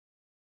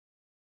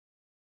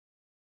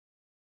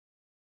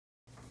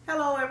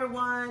Hello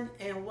everyone,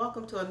 and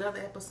welcome to another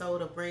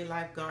episode of Green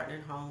Life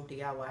Gardening Home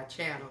DIY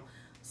channel.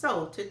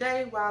 So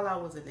today, while I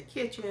was in the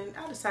kitchen,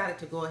 I decided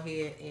to go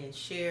ahead and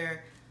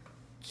share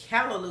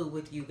Callaloo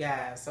with you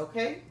guys,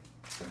 okay?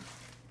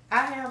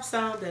 I have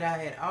some that I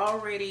had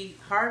already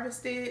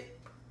harvested,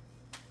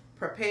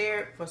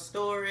 prepared for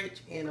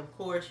storage, and of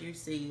course you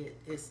see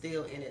it's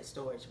still in its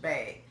storage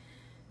bag.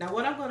 Now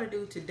what I'm going to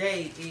do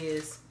today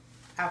is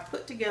I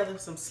put together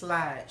some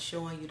slides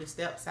showing you the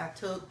steps I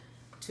took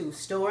to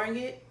storing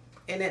it,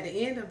 and at the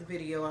end of the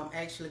video I'm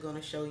actually going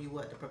to show you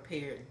what the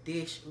prepared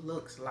dish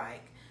looks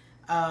like.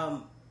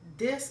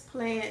 This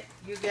plant,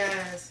 you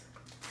guys,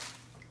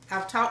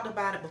 I've talked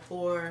about it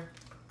before,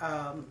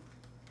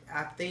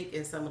 I think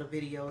in some of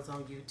the videos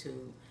on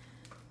YouTube,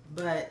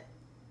 but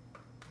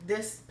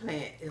this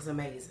plant is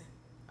amazing.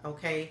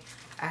 Okay,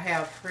 I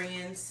have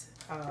friends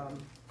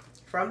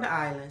from the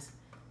islands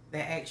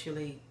that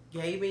actually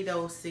gave me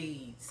those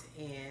seeds,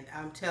 and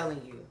I'm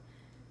telling you,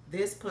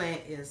 this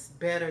plant is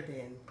better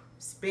than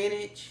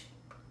spinach,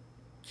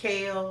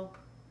 kale,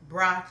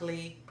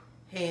 broccoli,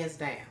 hands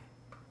down.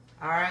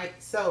 All right,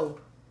 so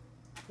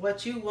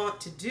what you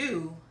want to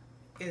do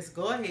is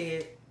go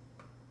ahead,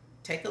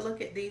 take a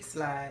look at these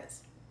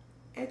slides,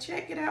 and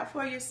check it out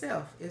for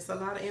yourself. It's a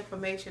lot of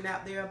information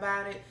out there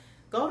about it.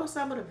 Go to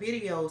some of the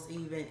videos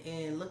even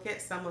and look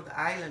at some of the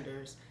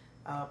islanders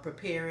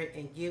prepare it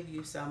and give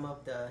you some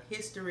of the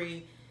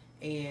history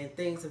and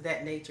things of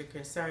that nature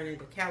concerning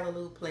the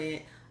Callaloo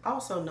plant,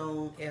 also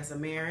known as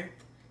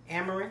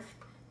amaranth,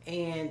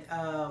 and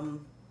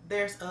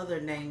there's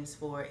other names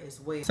for it as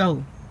well.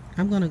 So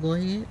I'm going to go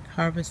ahead,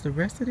 harvest the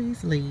rest of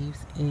these leaves,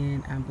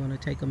 and I'm going to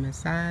take them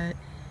inside,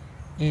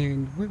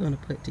 and we're going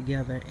to put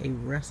together a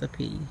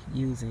recipe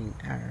using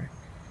our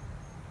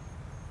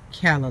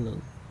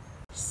Callaloo.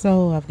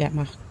 So I've got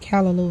my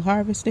Callaloo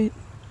harvested.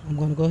 I'm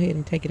going to go ahead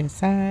and take it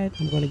inside.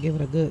 I'm going to give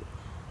it a good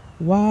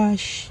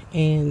wash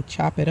and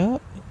chop it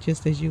up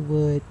just as you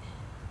would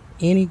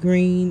any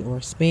green or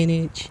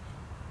spinach.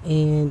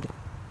 And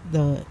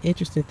the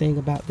interesting thing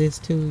about this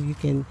too, you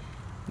can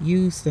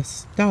use the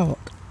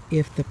stalk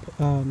if the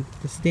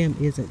stem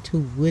isn't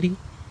too woody,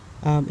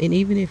 and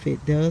even if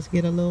it does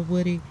get a little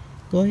woody,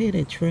 go ahead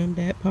and trim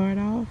that part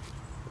off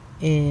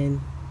and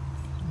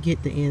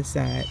get the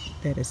inside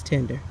that is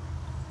tender.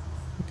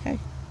 Okay.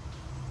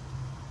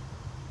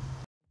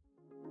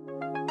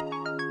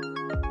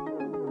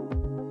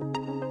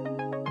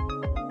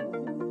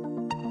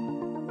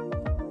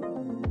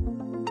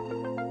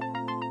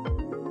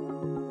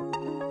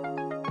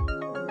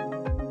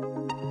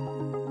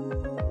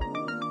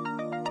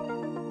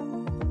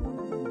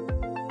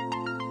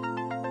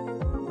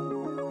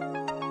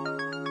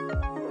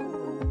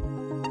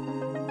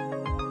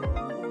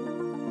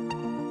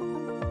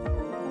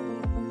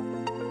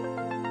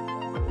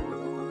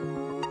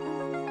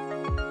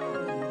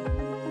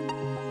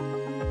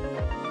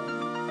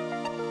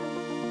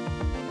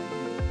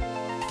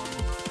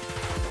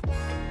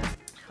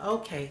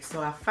 Okay,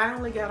 so I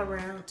finally got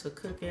around to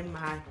cooking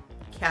my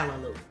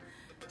Callaloo.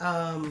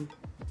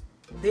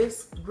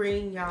 This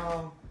green,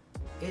 y'all,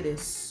 it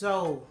is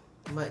so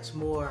much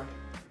more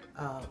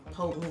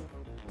potent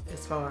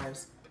as far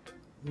as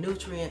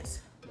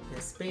nutrients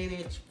than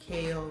spinach,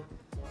 kale.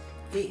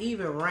 It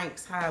even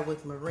ranks high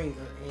with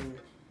moringa, and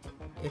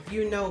if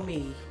you know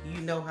me,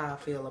 you know how I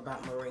feel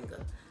about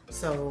moringa.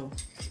 So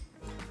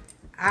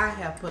I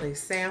have put a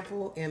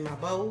sample in my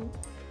bowl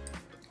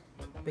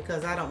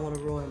because I don't want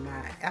to ruin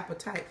my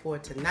appetite for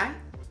tonight.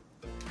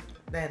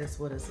 That is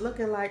what it's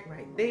looking like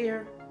right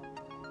there.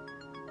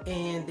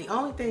 And the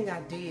only thing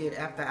I did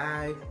after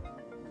I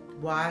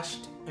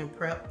washed and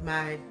prepped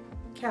my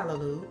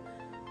Callaloo,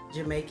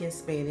 Jamaican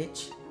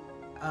spinach,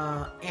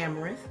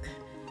 amaranth,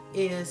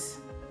 is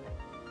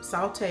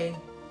saute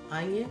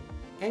onion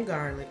and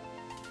garlic,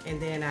 and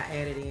then I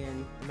added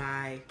in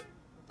my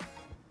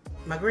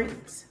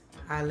greens.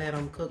 I let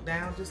them cook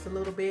down just a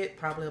little bit,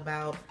 probably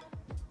about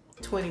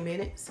 20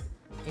 minutes,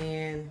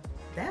 and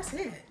that's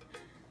it.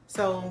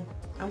 So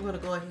I'm going to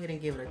go ahead and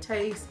give it a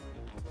taste.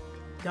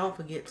 Don't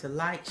forget to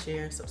like,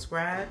 share, and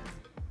subscribe,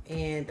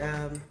 and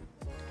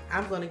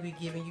I'm going to be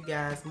giving you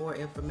guys more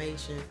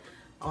information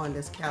on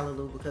this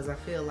Callaloo because I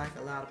feel like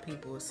a lot of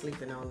people are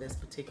sleeping on this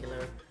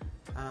particular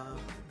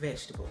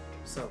vegetable.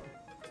 So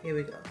here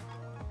we go.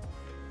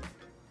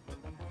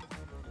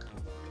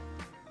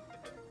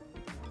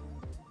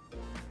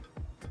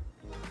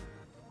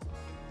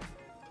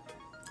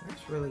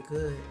 That's really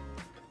good.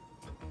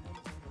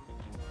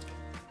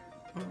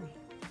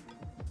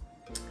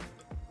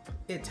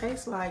 It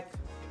tastes like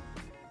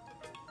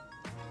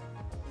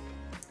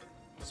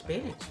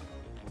spinach,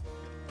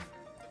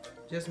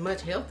 just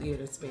much healthier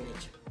than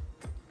spinach.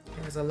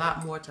 It has a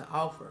lot more to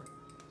offer.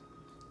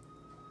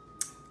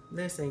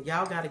 Listen,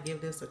 y'all got to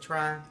give this a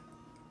try.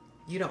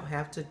 You don't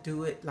have to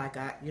do it like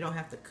you don't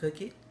have to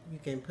cook it. You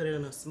can put it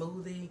in a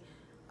smoothie,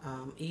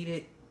 eat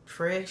it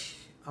fresh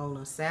on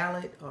a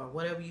salad or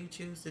whatever you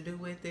choose to do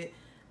with it.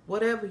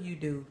 Whatever you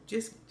do,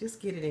 just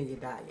get it in your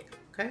diet,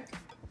 okay?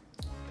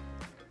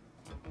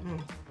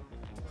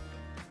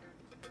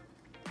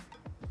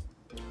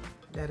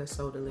 That is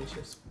so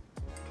delicious.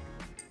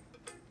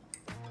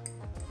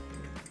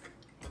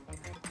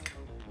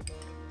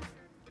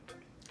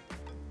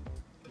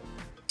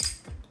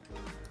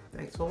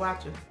 Thanks for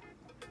watching.